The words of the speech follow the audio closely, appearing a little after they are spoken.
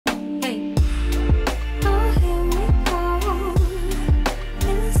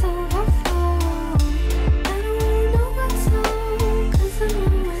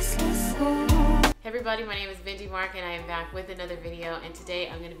Mark and I am back with another video, and today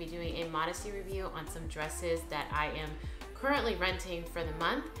I'm going to be doing a modesty review on some dresses that I am currently renting for the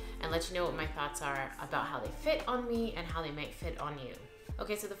month and let you know what my thoughts are about how they fit on me and how they might fit on you.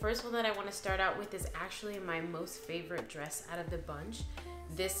 Okay, so the first one that I want to start out with is actually my most favorite dress out of the bunch.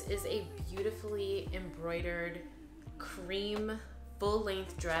 This is a beautifully embroidered cream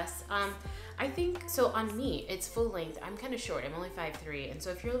full-length dress. I think, so on me, it's full length. I'm kind of short, I'm only 5'3", and so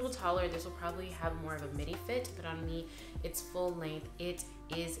if you're a little taller, this will probably have more of a midi fit, but on me, it's full length. It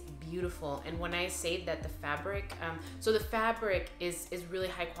is beautiful, and when I say that the fabric, so the fabric is really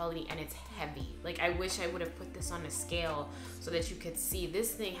high quality and it's heavy. Like, I wish I would have put this on a scale so that you could see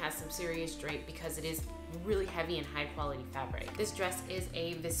this thing has some serious drape because it is really heavy and high quality fabric. This dress is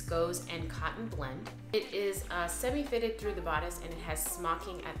a viscose and cotton blend. It is semi-fitted through the bodice and it has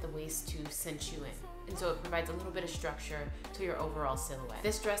smocking at the waist to cinch you in. And so it provides a little bit of structure to your overall silhouette.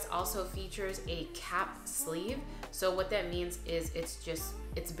 This dress also features a cap sleeve. So what that means is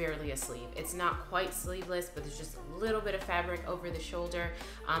it's barely a sleeve. It's not quite sleeveless, but there's just a little bit of fabric over the shoulder.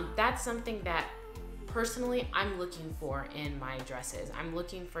 That's something that personally I'm looking for in my dresses. I'm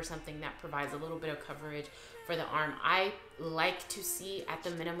looking for something that provides a little bit of coverage for the arm. I like to see at the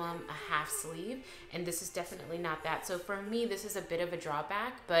minimum a half sleeve, and this is definitely not that. So for me, this is a bit of a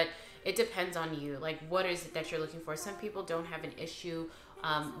drawback, but it depends on you. Like, what is it that you're looking for? Some people don't have an issue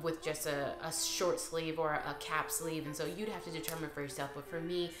with just a short sleeve or a cap sleeve, and so you'd have to determine for yourself. But for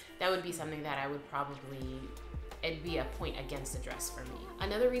me, that would be something that I would probably, it'd be a point against the dress for me.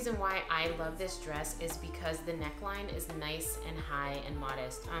 Another reason why I love this dress is because the neckline is nice and high and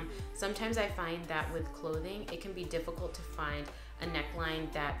modest. Sometimes I find that with clothing, it can be difficult to find a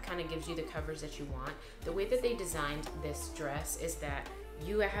neckline that kind of gives you the coverage that you want. The way that they designed this dress is that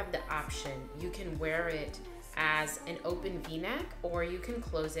you have the option. You can wear it as an open v-neck, or you can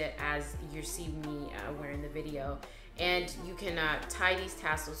close it as you see me wearing the video. And you can tie these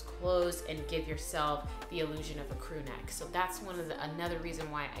tassels closed and give yourself the illusion of a crew neck. So that's another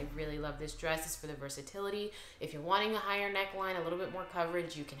reason why I really love this dress, is for the versatility. If you're wanting a higher neckline, a little bit more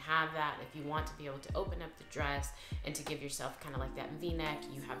coverage, you can have that. If you want to be able to open up the dress and to give yourself kind of like that v-neck,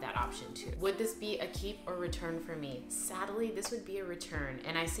 you have that option too. Would this be a keep or return for me? Sadly, this would be a return.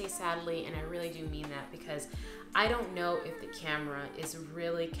 And I say sadly, and I really do mean that, because I don't know if the camera is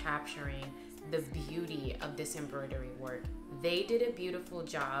really capturing the beauty of this embroidery work. They did a beautiful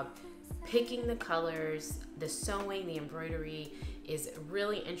job picking the colors, the sewing, the embroidery is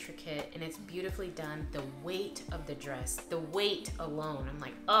really intricate and it's beautifully done. The weight of the dress, the weight alone, I'm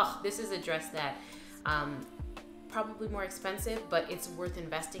like, oh, this is a dress that probably more expensive, but it's worth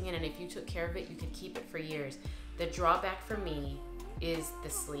investing in, and if you took care of it, you could keep it for years. The drawback for me is the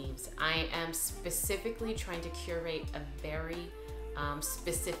sleeves. I am specifically trying to curate a very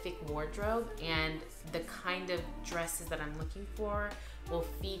specific wardrobe, and the kind of dresses that I'm looking for will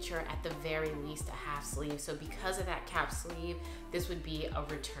feature at the very least a half sleeve. So because of that cap sleeve, this would be a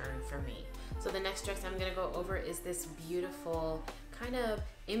return for me. So the next dress I'm gonna go over is this beautiful kind of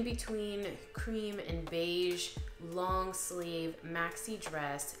in between cream and beige long sleeve maxi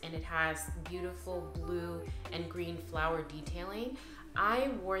dress, and it has beautiful blue and green flower detailing. I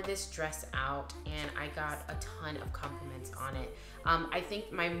wore this dress out and I got a ton of compliments on it. I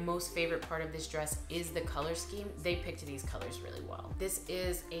think my most favorite part of this dress is the color scheme. They picked these colors really well. This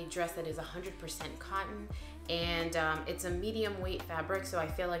is a dress that is 100% cotton, and it's a medium weight fabric, so I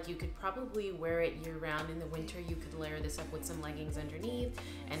feel like you could probably wear it year round. In the winter, you could layer this up with some leggings underneath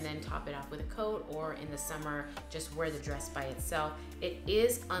and then top it off with a coat, or in the summer, just wear the dress by itself. It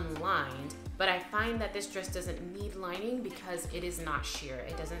is unlined, but I find that this dress doesn't need lining because it is not sheer.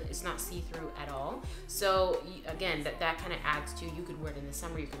 It's not see-through at all. So again, that kind of adds to, you could wear it in the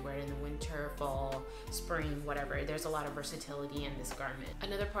summer, you could wear it in the winter, fall, spring, whatever. There's a lot of versatility in this garment.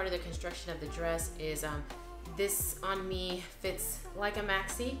 Another part of the construction of the dress is this on me fits like a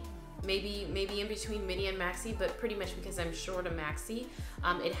maxi, maybe in between midi and maxi, but pretty much because I'm short, a maxi.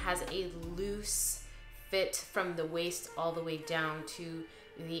 It has a loose fit from the waist all the way down to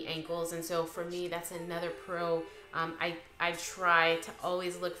the ankles, and so for me, that's another pro. I try to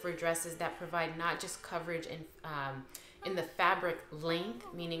always look for dresses that provide not just coverage in the fabric length,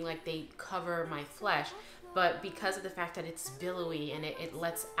 meaning like they cover my flesh, but because of the fact that it's billowy and it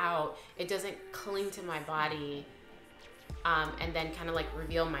lets out, it doesn't cling to my body and then kind of like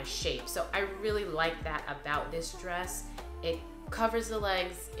reveal my shape. So I really like that about this dress. It covers the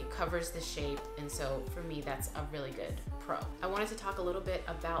legs, it covers the shape, and so for me, that's a really good pro. I wanted to talk a little bit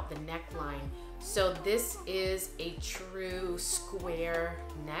about the neckline. So this is a true square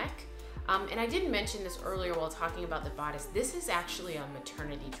neck. And I didn't mention this earlier while talking about the bodice. This is actually a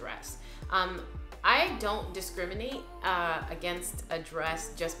maternity dress. I don't discriminate against a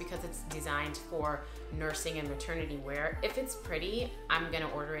dress just because it's designed for nursing and maternity wear. If it's pretty, I'm gonna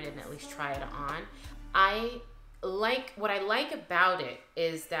order it and at least try it on. What I like about it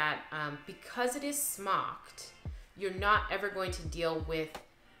is that because it is smocked, you're not ever going to deal with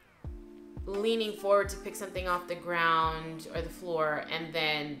leaning forward to pick something off the ground or the floor, and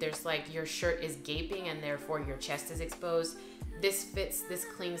then there's like your shirt is gaping and therefore your chest is exposed. This fits, this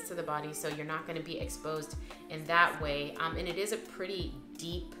clings to the body, so you're not going to be exposed in that way. And it is a pretty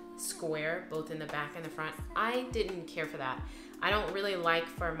deep square, both in the back and the front. I didn't care for that. I don't really like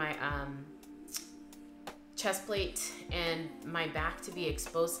for my chest plate and my back to be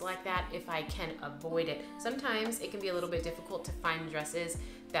exposed like that if I can avoid it. Sometimes it can be a little bit difficult to find dresses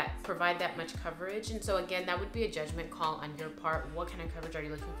that provide that much coverage, and so again, that would be a judgment call on your part. What kind of coverage are you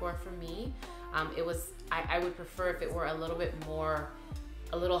looking for? For me, I would prefer if it were a little bit more,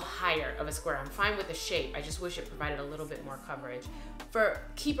 a little higher of a square. I'm fine with the shape, I just wish it provided a little bit more coverage.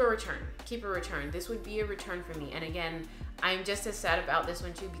 Keep a return. This would be a return for me. And again, I'm just as sad about this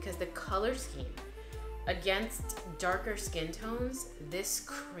one too, because the color scheme against darker skin tones, this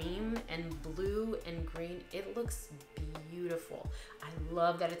cream and blue and green, it looks beautiful. I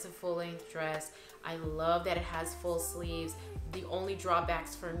love that it's a full-length dress. I love that it has full sleeves. The only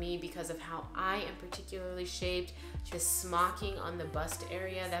drawbacks for me, because of how I am particularly shaped, the smocking on the bust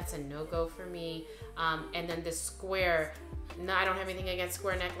area, that's a no-go for me. And then the square, no, I don't have anything against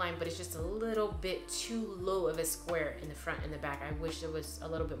square neckline, but it's just a little bit too low of a square in the front and the back. I wish there was a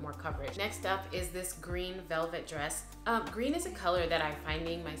little bit more coverage. Next up is this green velvet dress. Green is a color that I'm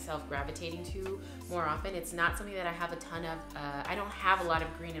finding myself gravitating to more often. It's not something that I have a ton of. I don't have a lot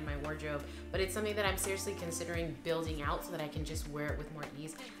of green in my wardrobe, but it's something that I'm seriously considering building out so that I can just wear it with more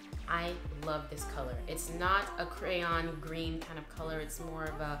ease. I love this color. It's not a crayon green kind of color. It's more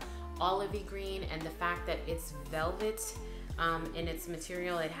of a olivey green, and the fact that it's velvet in its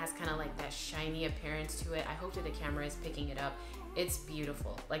material, it has kind of like that shiny appearance to it. I hope that the camera is picking it up. It's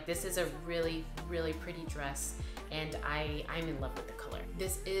beautiful. Like, this is a really, really pretty dress, and I'm in love with the color.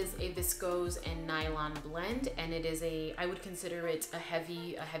 This is a viscose and nylon blend, and it is I would consider it a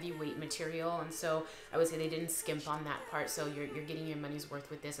heavyweight material, and so I would say they didn't skimp on that part, so you're getting your money's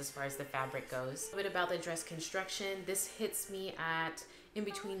worth with this as far as the fabric goes. A bit about the dress construction. This hits me at in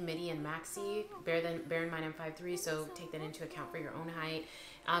between midi and maxi. Bear in mind I'm 5'3", so take that into account for your own height.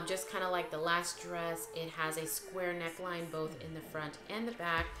 Just kind of like the last dress, it has a square neckline both in the front and the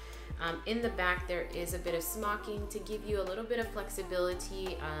back. In the back, there is a bit of smocking to give you a little bit of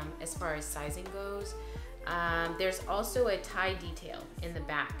flexibility as far as sizing goes. There's also a tie detail in the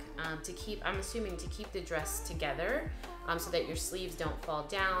back to keep, I'm assuming, to keep the dress together so that your sleeves don't fall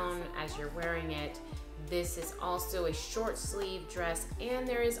down as you're wearing it. This is also a short sleeve dress, and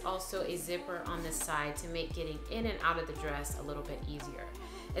there is also a zipper on the side to make getting in and out of the dress a little bit easier.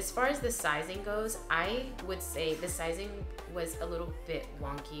 As far as the sizing goes, I would say the sizing was a little bit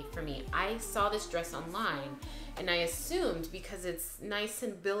wonky for me. I saw this dress online and I assumed, because it's nice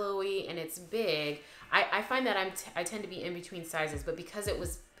and billowy and it's big, I find that I tend to be in between sizes, but because it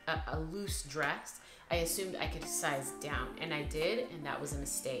was a loose dress, I assumed I could size down, and I did, and that was a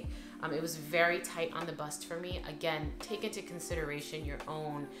mistake. It was very tight on the bust for me. Again, take into consideration your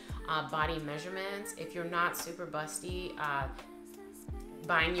own body measurements. If you're not super busty,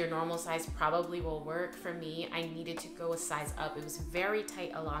 buying your normal size probably will work. For me, I needed to go a size up. It was very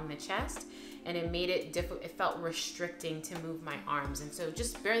tight along the chest, and it made it difficult. It felt restricting to move my arms, and so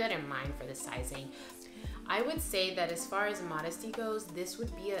just bear that in mind for the sizing. I would say that as far as modesty goes, this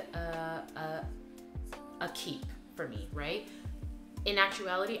would be a keep for me, right? In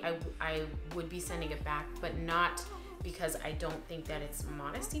actuality, I would be sending it back, but not because I don't think that it's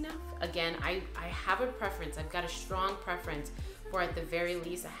modest enough. Again, I have a preference. I've got a strong preference for, at the very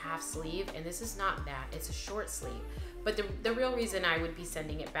least, a half sleeve, and this is not that. It's a short sleeve. But the real reason I would be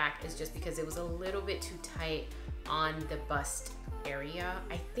sending it back is just because it was a little bit too tight on the bust area.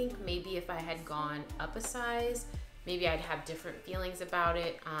 I think maybe if I had gone up a size, maybe I'd have different feelings about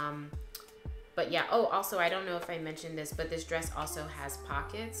it. But yeah, oh, also, I don't know if I mentioned this, but this dress also has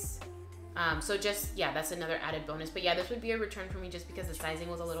pockets. So just, yeah, that's another added bonus. But yeah, this would be a return for me just because the sizing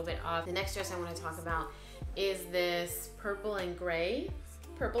was a little bit off. The next dress I want to talk about is this purple and gray,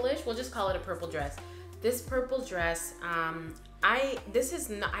 purplish. We'll just call it a purple dress. This purple dress, I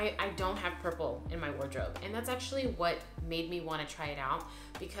don't have purple in my wardrobe, and that's actually what made me want to try it out,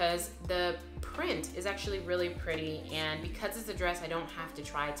 because the print is actually really pretty, and because it's a dress, I don't have to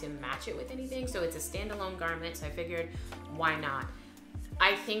try to match it with anything, so it's a standalone garment, so I figured, why not?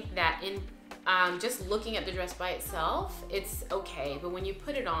 I think that in just looking at the dress by itself, it's okay, but when you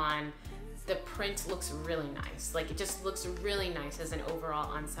put it on, the print looks really nice. Like, it just looks really nice as an overall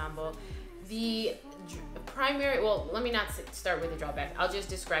ensemble. The primary, well, let me not start with the drawback. I'll just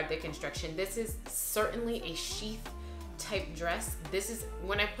describe the construction. This is certainly a sheath type dress. This is,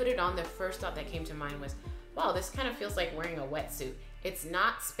 when I put it on, the first thought that came to mind was, wow, this kind of feels like wearing a wetsuit. It's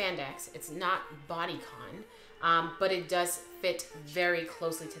not spandex, it's not bodycon, but it does fit very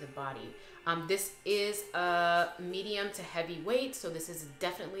closely to the body. This is a medium to heavy weight, so this is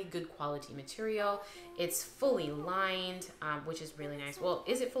definitely good quality material. It's fully lined, which is really nice. Well,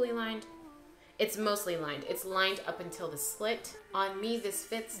 is it fully lined? It's mostly lined. It's lined up until the slit. On me, this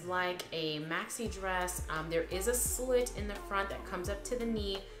fits like a maxi dress. There is a slit in the front that comes up to the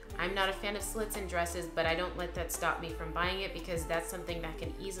knee. I'm not a fan of slits in dresses, but I don't let that stop me from buying it, because that's something that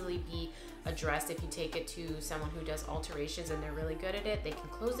can easily be addressed if you take it to someone who does alterations and they're really good at it. They can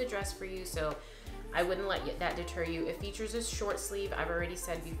close the dress for you, so I wouldn't let that deter you. It features a short sleeve. I've already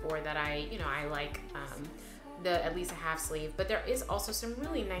said before that I like at least a half sleeve, but there is also some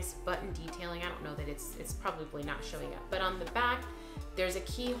really nice button detailing. I don't know that it's probably not showing up, but on the back there's a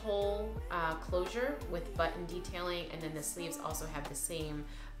keyhole closure with button detailing, and then the sleeves also have the same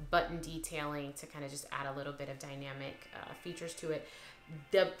button detailing to kind of just add a little bit of dynamic features to it.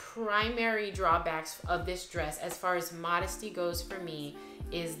 The primary drawbacks of this dress, as far as modesty goes for me,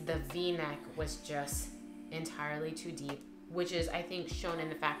 is the V-neck was just entirely too deep, which is, I think, shown in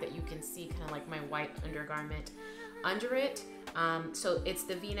the fact that you can see kind of like my white undergarment under it. So it's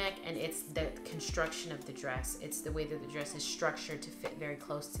the V-neck, and it's the construction of the dress. It's the way that the dress is structured to fit very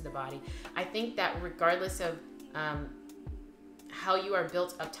close to the body. I think that regardless of how you are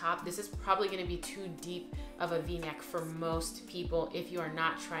built up top, this is probably going to be too deep of a V-neck for most people if you are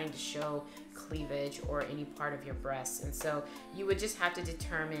not trying to show cleavage or any part of your breasts. And so you would just have to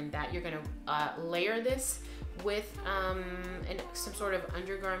determine that you're going to layer this with some sort of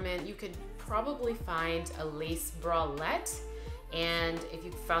undergarment. You could probably find a lace bralette, and if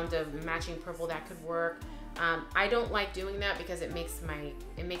you found a matching purple, that could work. I don't like doing that because it makes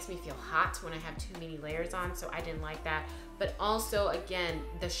me feel hot when I have too many layers on, so I didn't like that. But also, again,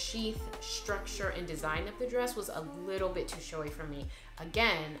 the sheath structure and design of the dress was a little bit too showy for me.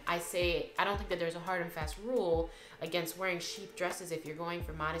 Again, I don't think that there's a hard and fast rule against wearing sheath dresses if you're going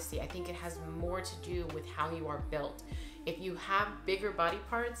for modesty. I think it has more to do with how you are built. If you have bigger body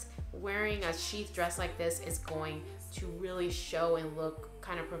parts, wearing a sheath dress like this is going to really show and look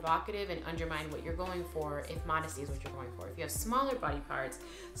kind of provocative and undermine what you're going for, if modesty is what you're going for. If you have smaller body parts,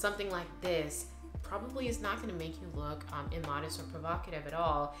 something like this probably is not going to make you look immodest or provocative at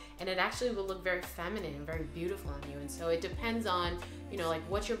all, and it actually will look very feminine and very beautiful on you. And so it depends on, like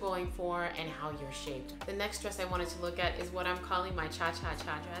what you're going for and how you're shaped. The next dress I wanted to look at is what I'm calling my Cha Cha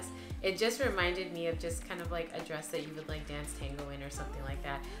dress. It just reminded me of just kind of like a dress that you would like dance tango in or something like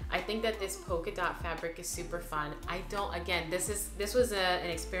that. I think that this polka dot fabric is super fun. Again, this was an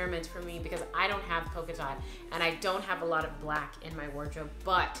experiment for me because I don't have polka dot and I don't have a lot of black in my wardrobe,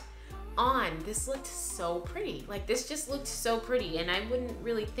 but this looked so pretty. Like, this just looked so pretty, and I wouldn't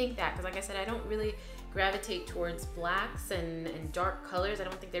really think that because, like I said, I don't really gravitate towards blacks and dark colors. I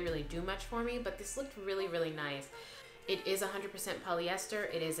don't think they really do much for me, but this looked really, really nice. It is 100%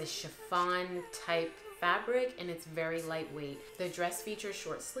 polyester. It is a chiffon type fabric, and it's very lightweight. The dress features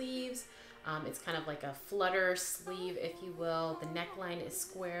short sleeves. It's kind of like a flutter sleeve, if you will. The neckline is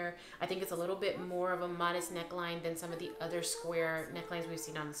square. I think it's a little bit more of a modest neckline than some of the other square necklines we've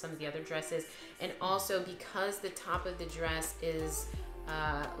seen on some of the other dresses. And also, because the top of the dress is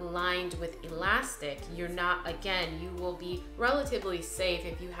lined with elastic, you will be relatively safe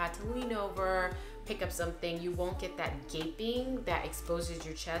if you had to lean over, pick up something. You won't get that gaping that exposes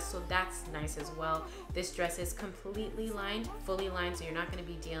your chest, so that's nice as well. This dress is completely lined, fully lined, so you're not going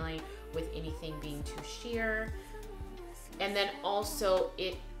to be dealing with anything being too sheer. And then also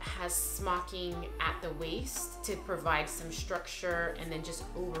it has smocking at the waist to provide some structure and then just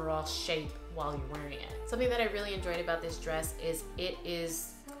overall shape while you're wearing it. Something that I really enjoyed about this dress is it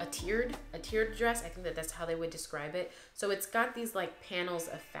is a tiered dress. I think that that's how they would describe it. So it's got these like panels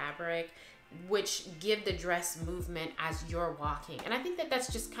of fabric which give the dress movement as you're walking. And I think that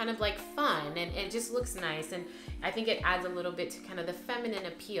that's just kind of like fun, and it just looks nice. And I think it adds a little bit to kind of the feminine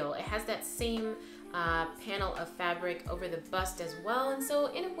appeal. It has that same panel of fabric over the bust as well. And so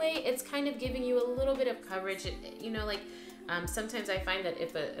in a way, it's kind of giving you a little bit of coverage. Sometimes I find that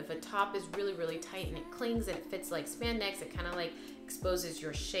if a top is really, really tight and it clings and it fits like spandex, it kind of like exposes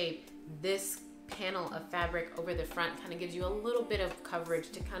your shape. This panel of fabric over the front kind of gives you a little bit of coverage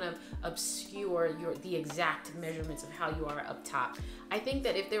to kind of obscure the exact measurements of how you are up top. I think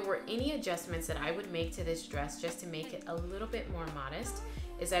that if there were any adjustments that I would make to this dress just to make it a little bit more modest,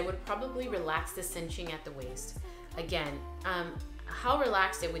 is I would probably relax the cinching at the waist. Again, how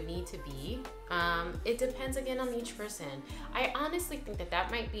relaxed it would need to be, it depends again on each person. I honestly think that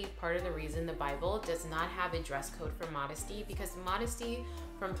that might be part of the reason the Bible does not have a dress code for modesty, because modesty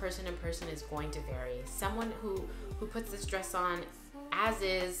from person to person is going to vary. Someone who puts this dress on as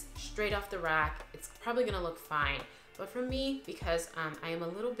is, straight off the rack, it's probably gonna look fine. But for me, because I am a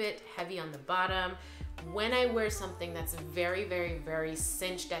little bit heavy on the bottom, when I wear something that's very, very, very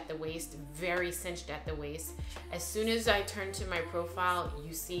cinched at the waist, as soon as I turn to my profile,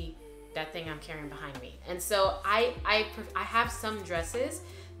 you see that thing I'm carrying behind me. And so I have some dresses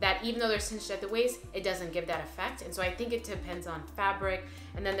that even though they're cinched at the waist, it doesn't give that effect. And so I think it depends on fabric.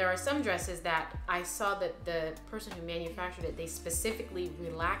 And then there are some dresses that I saw that the person who manufactured it, they specifically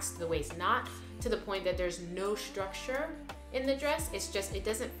relaxed the waist, not to the point that there's no structure in the dress. It's just, it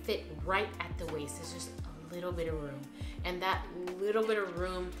doesn't fit right at the waist. It's just a little bit of room. And that little bit of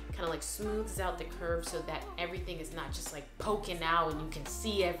room kind of like smooths out the curve so that everything is not just like poking out and you can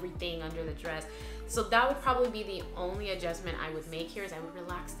see everything under the dress. So that would probably be the only adjustment I would make here, is I would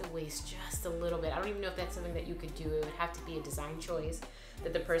relax the waist just a little bit. I don't even know if that's something that you could do. It would have to be a design choice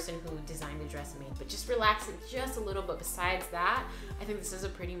that the person who designed the dress made, but just relax it just a little. But besides that, I think this is a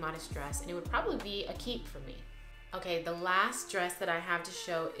pretty modest dress and it would probably be a keep for me. Okay, the last dress that I have to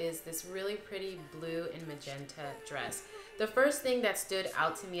show is this really pretty blue and magenta dress. The first thing that stood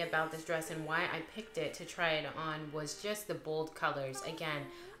out to me about this dress and why I picked it to try it on was just the bold colors. Again,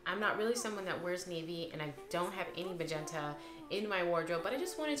 I'm not really someone that wears navy and I don't have any magenta in my wardrobe, but I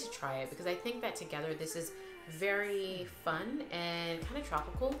just wanted to try it because I think that together this is very fun and kind of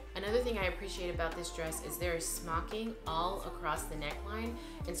tropical. Another thing I appreciate about this dress is there is smocking all across the neckline,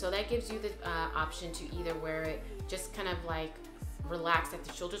 and so that gives you the option to either wear it just kind of like relaxed at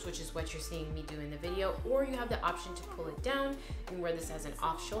the shoulders, which is what you're seeing me do in the video, or you have the option to pull it down and wear this as an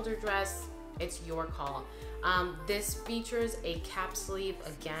off-shoulder dress. It's your call. This features a cap sleeve.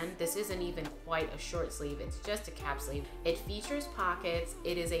 Again, this isn't even quite a short sleeve, it's just a cap sleeve. It features pockets.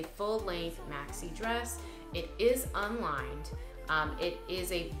 It is a full-length maxi dress. It is unlined. It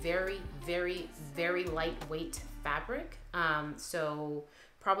is a very, very, very lightweight fabric, so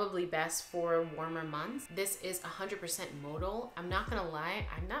probably best for warmer months. This is 100% modal. I'm not gonna lie,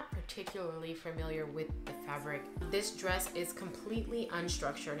 I'm not particularly familiar with the fabric. This dress is completely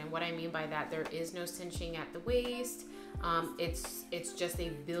unstructured, and what I mean by that, there is no cinching at the waist. It's just a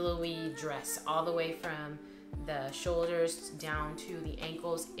billowy dress all the way from the shoulders down to the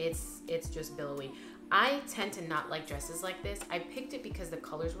ankles. It's just billowy. I tend to not like dresses like this. I picked it because the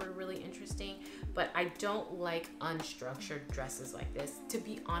colors were really interesting, but I don't like unstructured dresses like this. To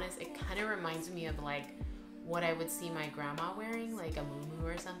be honest, it kind of reminds me of like what I would see my grandma wearing, like a muumuu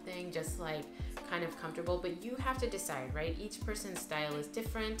or something, just like kind of comfortable. But you have to decide, right? Each person's style is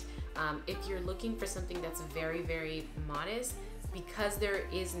different. If you're looking for something that's very, very modest, because there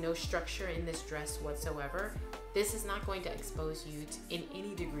is no structure in this dress whatsoever, this is not going to expose you in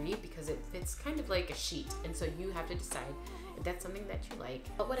any degree because it fits kind of like a sheet. And so you have to decide if that's something that you like.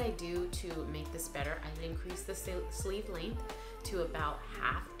 What would I do to make this better? I would increase the sleeve length to about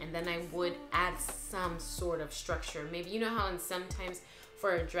half, and then I would add some sort of structure. Maybe you know how in sometimes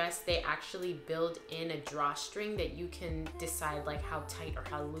for a dress they actually build in a drawstring that you can decide like how tight or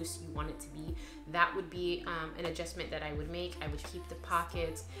how loose you want it to be. That would be an adjustment that I would make. I would keep the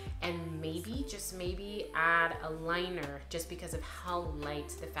pockets and maybe, just maybe, add a liner just because of how light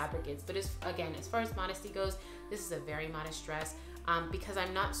the fabric is. But again, as far as modesty goes, this is a very modest dress because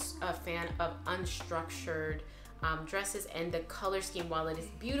I'm not a fan of unstructured dresses, and the color scheme, while it is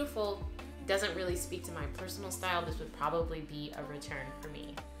beautiful, doesn't really speak to my personal style. This would probably be a return for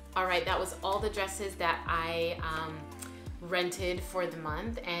me. All right, that was all the dresses that I rented for the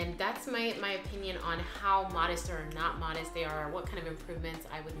month, and that's my opinion on how modest or not modest they are, what kind of improvements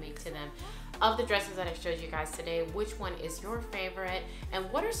I would make to them. Of the dresses that I showed you guys today, which one is your favorite,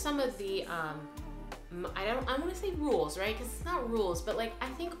 and what are some of the I want to say rules, right? Because it's not rules, but like I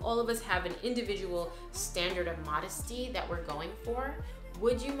think all of us have an individual standard of modesty that we're going for.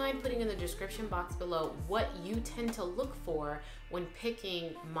 Would you mind putting in the description box below what you tend to look for when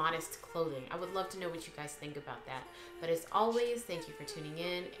picking modest clothing? I would love to know what you guys think about that. But as always, thank you for tuning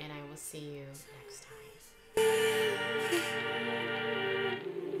in, and I will see you next time.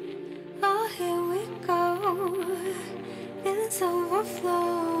 Oh, here we go. Feelings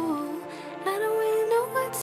overflow.